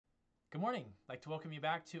Good morning. I'd like to welcome you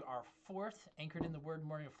back to our fourth Anchored in the Word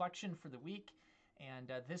morning reflection for the week.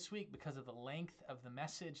 And this week, because of the length of the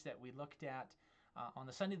message that we looked at on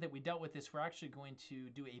the Sunday that we dealt with this, we're actually going to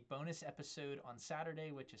do a bonus episode on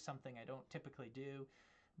Saturday, which is something I don't typically do.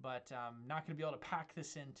 But I'm not going to be able to pack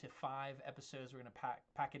this into 5 episodes. We're going to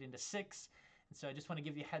pack it into 6. And so I just want to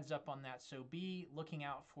give you a heads up on that. So be looking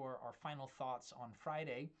out for our final thoughts on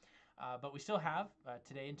Friday. But we still have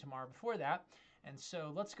today and tomorrow before that. And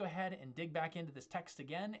so let's go ahead and dig back into this text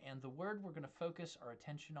again. And the word we're going to focus our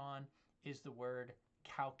attention on is the word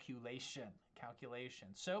calculation. Calculation.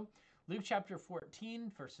 So Luke chapter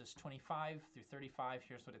 14, verses 25 through 35,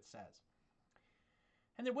 here's what it says.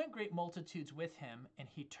 And there went great multitudes with him, and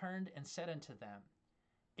he turned and said unto them,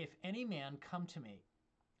 If any man come to me,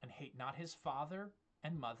 and hate not his father,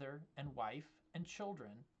 and mother, and wife, and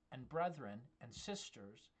children, and brethren, and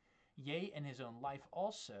sisters, yea, and his own life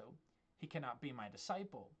also, he cannot be my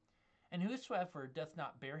disciple. And whosoever doth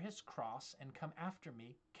not bear his cross and come after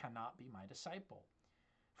me cannot be my disciple.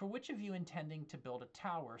 For which of you intending to build a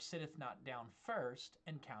tower sitteth not down first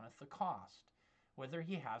and counteth the cost, whether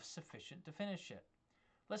he have sufficient to finish it?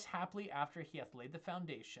 Lest haply after he hath laid the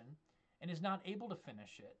foundation, and is not able to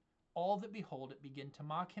finish it, all that behold it begin to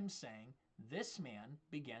mock him, saying, This man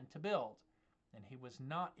began to build, and he was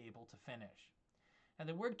not able to finish. Now,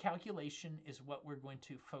 the word calculation is what we're going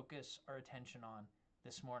to focus our attention on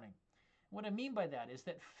this morning. What I mean by that is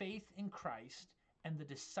that faith in Christ and the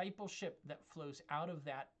discipleship that flows out of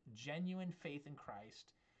that genuine faith in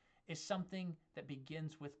Christ is something that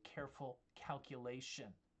begins with careful calculation.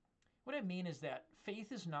 What I mean is that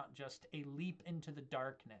faith is not just a leap into the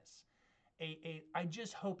darkness, I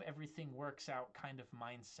just hope everything works out kind of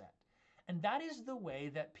mindset. And that is the way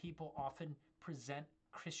that people often present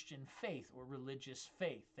Christian faith or religious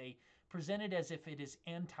faith. They present it as if it is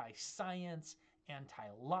anti-science,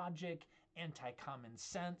 anti-logic, anti-common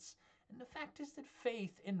sense. And the fact is that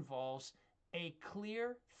faith involves a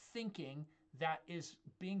clear thinking that is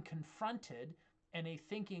being confronted and a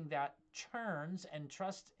thinking that churns and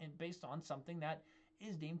trusts based on something that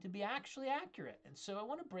is deemed to be actually accurate. And so I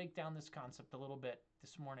want to break down this concept a little bit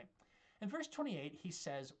this morning. In verse 28, he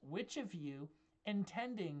says, Which of you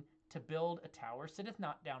intending to build a tower sitteth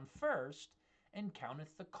not down first and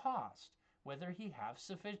counteth the cost, whether he have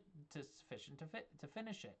sufficient to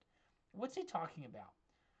finish it? What's he talking about?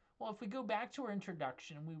 Well, if we go back to our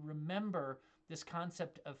introduction and we remember this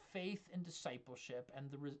concept of faith and discipleship and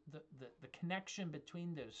the connection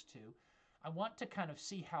between those two, I want to kind of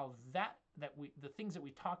see how the things that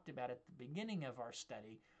we talked about at the beginning of our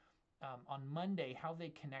study on Monday, how they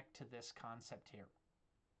connect to this concept here.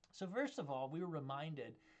 So first of all, we were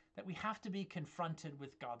reminded that we have to be confronted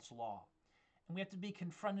with God's law. And we have to be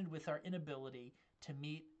confronted with our inability to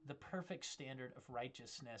meet the perfect standard of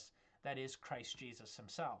righteousness that is Christ Jesus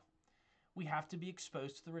himself. We have to be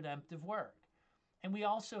exposed to the redemptive work. And we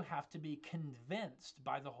also have to be convinced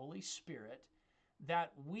by the Holy Spirit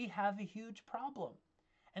that we have a huge problem.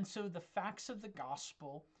 And so the facts of the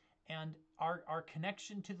gospel and our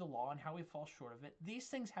connection to the law and how we fall short of it, these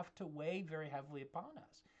things have to weigh very heavily upon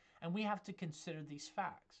us. And we have to consider these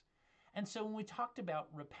facts. And so when we talked about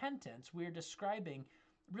repentance, we're describing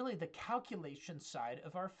really the calculation side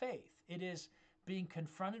of our faith. It is being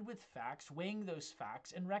confronted with facts, weighing those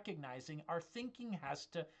facts, and recognizing our thinking has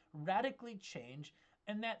to radically change,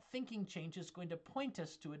 and that thinking change is going to point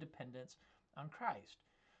us to a dependence on Christ.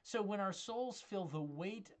 So when our souls feel the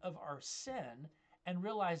weight of our sin and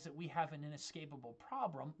realize that we have an inescapable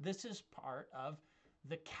problem, this is part of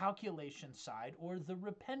the calculation side or the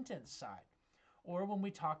repentance side. Or when we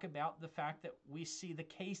talk about the fact that we see the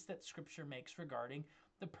case that Scripture makes regarding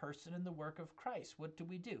the person and the work of Christ, what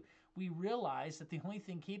do? We realize that the only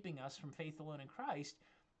thing keeping us from faith alone in Christ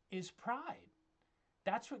is pride.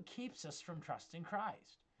 That's what keeps us from trusting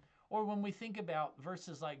Christ. Or when we think about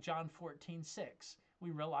verses like John 14:6, we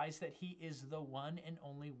realize that he is the one and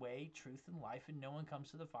only way, truth, and life, and no one comes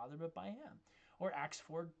to the Father but by him. Or Acts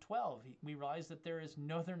 4:12, we realize that there is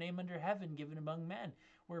no other name under heaven given among men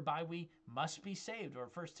whereby we must be saved. Or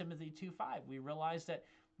 1 Timothy 2:5, we realize that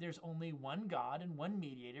there's only one God and one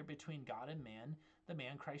mediator between God and man, the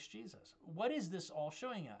man Christ Jesus. What is this all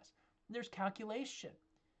showing us? There's calculation.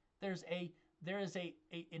 There is an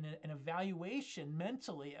evaluation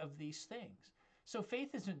mentally of these things. So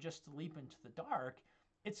faith isn't just a leap into the dark.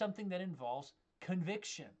 It's something that involves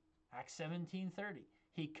conviction. Acts 17:30.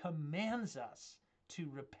 He commands us to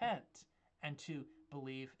repent and to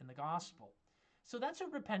believe in the gospel. So that's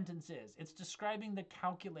what repentance is. It's describing the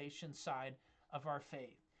calculation side of our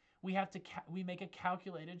faith. We make a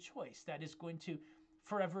calculated choice that is going to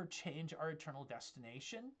forever change our eternal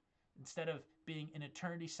destination, Instead of being an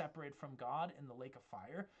eternity separated from God in the lake of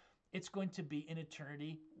fire, it's going to be an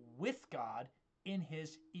eternity with God in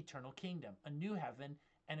his eternal kingdom, a new heaven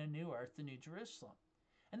and a new earth, the new Jerusalem.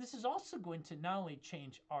 And this is also going to not only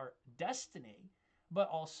change our destiny, but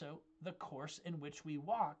also the course in which we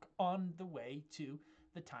walk on the way to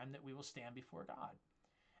the time that we will stand before God.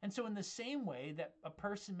 And so, in the same way that a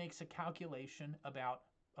person makes a calculation about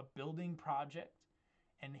a building project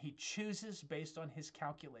and he chooses based on his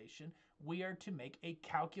calculation, we are to make a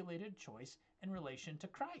calculated choice in relation to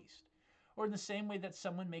Christ. Or in the same way that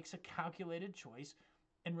someone makes a calculated choice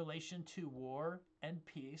in relation to war and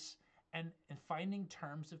peace and finding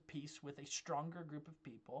terms of peace with a stronger group of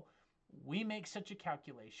people, we make such a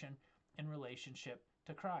calculation in relationship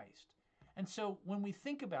to Christ. And so when we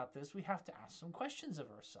think about this, we have to ask some questions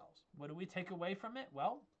of ourselves. What do we take away from it?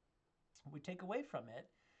 Well, what we take away from it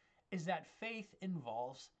is that faith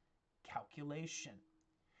involves calculation.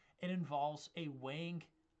 It involves a weighing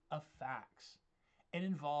of facts. It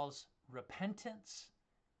involves repentance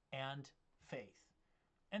and faith.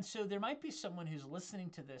 And so there might be someone who's listening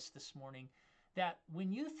to this morning that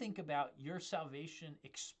when you think about your salvation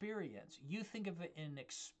experience, you think of it in an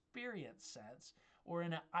experience sense or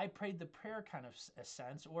in a I prayed the prayer kind of a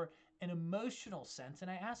sense or an emotional sense. And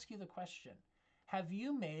I ask you the question, have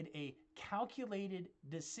you made a calculated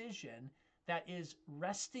decision that is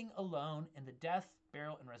resting alone in the death,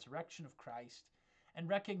 burial, and resurrection of Christ and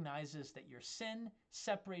recognizes that your sin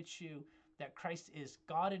separates you, that Christ is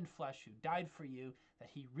God in flesh who died for you, that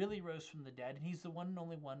he really rose from the dead, and he's the one and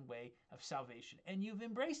only one way of salvation, and you've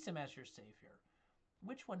embraced him as your Savior?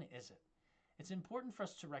 Which one is it? It's important for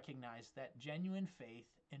us to recognize that genuine faith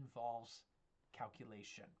involves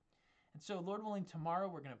calculation. And so, Lord willing, tomorrow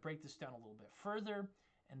we're going to break this down a little bit further,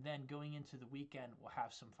 and then going into the weekend, we'll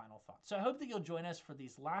have some final thoughts. So I hope that you'll join us for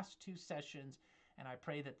these last two sessions, and I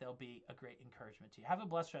pray that they'll be a great encouragement to you. Have a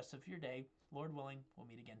blessed rest of your day. Lord willing, we'll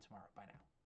meet again tomorrow. Bye now.